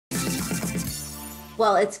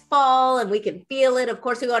well, it's fall and we can feel it. Of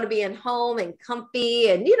course, we want to be in home and comfy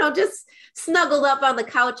and, just snuggled up on the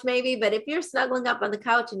couch maybe. But if you're snuggling up on the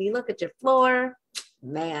couch and you look at your floor,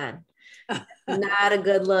 man, not a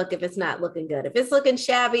good look if it's not looking good. If it's looking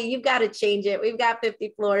shabby, you've got to change it. We've got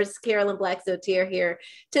 50 Floors, Carolyn Black-Sotier here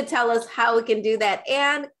to tell us how we can do that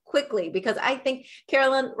and quickly, because I think,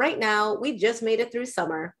 Carolyn, right now, we just made it through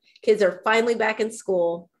summer. Kids are finally back in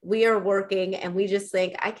school. We are working and we just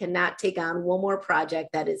think I cannot take on one more project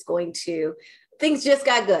that is going to, things just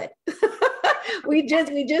got good. we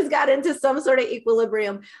just got into some sort of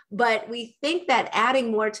equilibrium, but we think that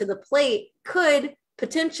adding more to the plate could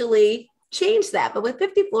potentially change that. But with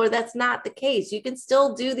 50 Floor, that's not the case. You can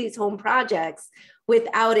still do these home projects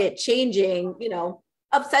without it changing,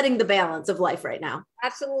 upsetting the balance of life right now.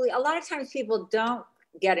 Absolutely. A lot of times people don't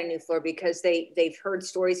get a new floor because they've heard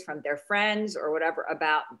stories from their friends or whatever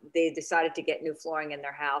about they decided to get new flooring in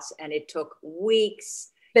their house and it took weeks,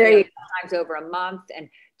 sometimes over a month, and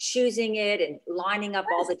choosing it and lining up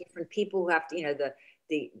all the different people who have to,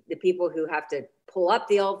 the people who have to pull up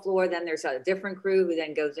the old floor. Then there's a different crew who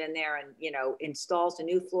then goes in there and, installs a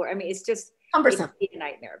new floor. I mean, it's just cumbersome. It's a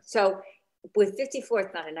nightmare. So with 50 Floor,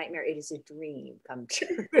 it's not a nightmare. It is a dream come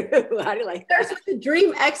true. How do you like that? There's a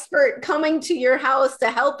dream expert coming to your house to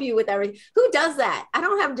help you with everything. Who does that? I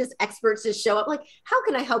don't have just experts to show up. Like, how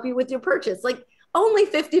can I help you with your purchase? Like, only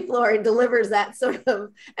 50 Floor delivers that sort of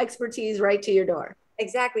expertise right to your door.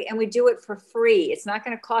 Exactly. And we do it for free. It's not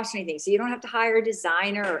going to cost anything. So you don't have to hire a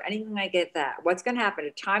designer or anything like that. What's going to happen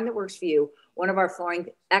at a time that works for you, one of our flooring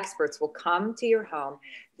experts will come to your home.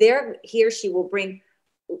 He or she will bring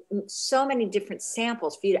so many different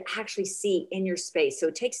samples for you to actually see in your space. So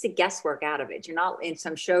it takes the guesswork out of it. You're not in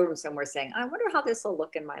some showroom somewhere saying, I wonder how this will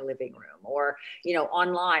look in my living room, or,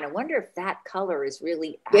 online. I wonder if that color is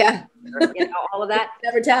really, or, all of that.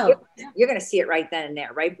 Never tell. You're going to see it right then and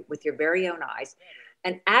there, right? With your very own eyes.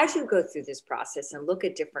 And as you go through this process and look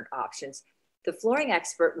at different options, the flooring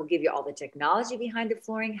expert will give you all the technology behind the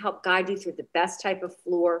flooring, help guide you through the best type of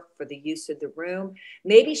floor for the use of the room,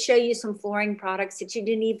 maybe show you some flooring products that you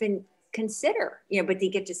didn't even consider, but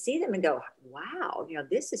you get to see them and go, wow,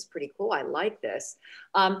 this is pretty cool. I like this.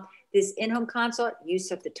 This in-home consult, you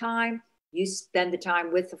set the time, you spend the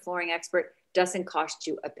time with the flooring expert, doesn't cost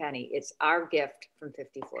you a penny. It's our gift from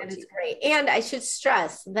 50 Floors. That is great. And I should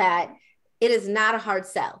stress that it is not a hard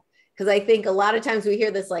sell. Because I think a lot of times we hear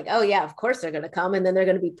this like, oh yeah, of course they're going to come and then they're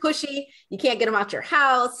going to be pushy. You can't get them out your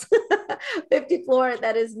house. 50 Floor,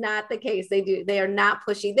 that is not the case. They are not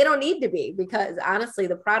pushy. They don't need to be, because honestly,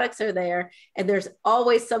 the products are there and there's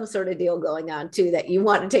always some sort of deal going on too that you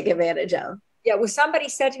want to take advantage of. Yeah. Well, somebody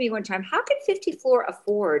said to me one time, how can 50 Floor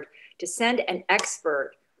afford to send an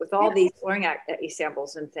expert with all these flooring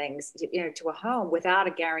samples and things, to a home without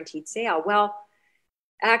a guaranteed sale? Well,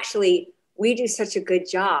 actually, we do such a good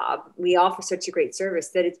job. We offer such a great service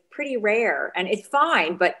that it's pretty rare, and it's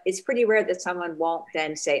fine, but it's pretty rare that someone won't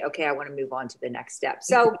then say, okay, I want to move on to the next step.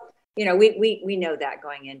 So, we know that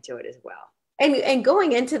going into it as well. And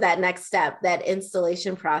going into that next step, that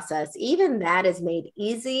installation process, even that is made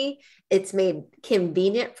easy. It's made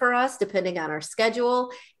convenient for us depending on our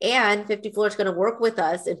schedule, and 50 Floor is going to work with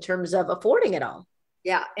us in terms of affording it all.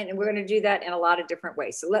 Yeah, and we're going to do that in a lot of different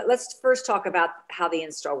ways. So let's first talk about how the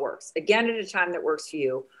install works. Again, at a time that works for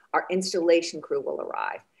you, our installation crew will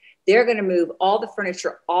arrive. They're going to move all the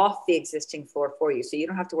furniture off the existing floor for you. So you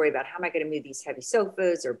don't have to worry about how am I going to move these heavy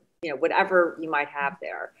sofas or whatever you might have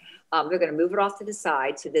there. They're going to move it off to the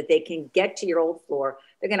side so that they can get to your old floor.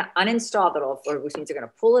 They're going to uninstall that old floor, which means they're going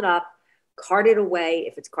to pull it up, cart it away.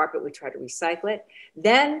 If it's carpet, we try to recycle it.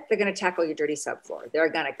 Then they're going to tackle your dirty subfloor. They're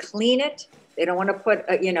going to clean it. They don't want to put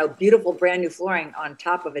beautiful brand new flooring on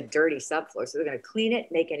top of a dirty subfloor. So they're going to clean it,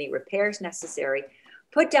 make any repairs necessary,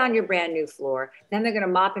 put down your brand new floor. Then they're going to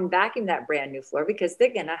mop and vacuum that brand new floor because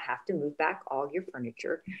they're going to have to move back all your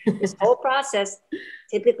furniture. This whole process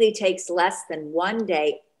typically takes less than 1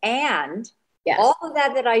 day. And all of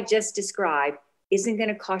that I just described isn't going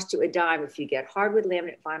to cost you a dime if you get hardwood,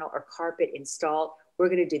 laminate, vinyl, or carpet installed. We're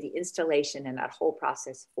going to do the installation and that whole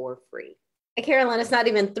process for free. Hey, Carolyn, it's not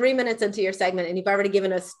even 3 minutes into your segment, and you've already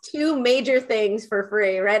given us 2 major things for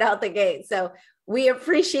free right out the gate. So we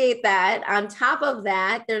appreciate that. On top of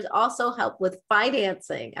that, there's also help with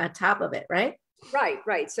financing on top of it, right?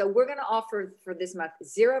 Right. So we're going to offer for this month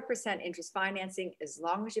 0% interest financing as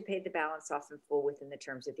long as you pay the balance off in full within the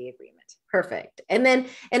terms of the agreement. Perfect. And then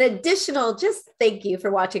an additional, just thank you for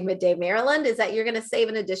watching Midday Maryland, is that you're going to save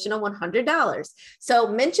an additional $100. So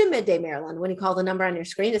mention Midday Maryland when you call the number on your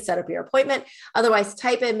screen to set up your appointment. Otherwise,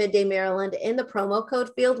 type in Midday Maryland in the promo code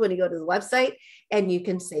field when you go to the website, and you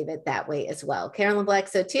can save it that way as well. Carolyn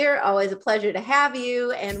Black-Sotier, always a pleasure to have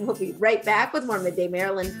you. And we'll be right back with more Midday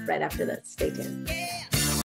Maryland right after this. Stay tuned.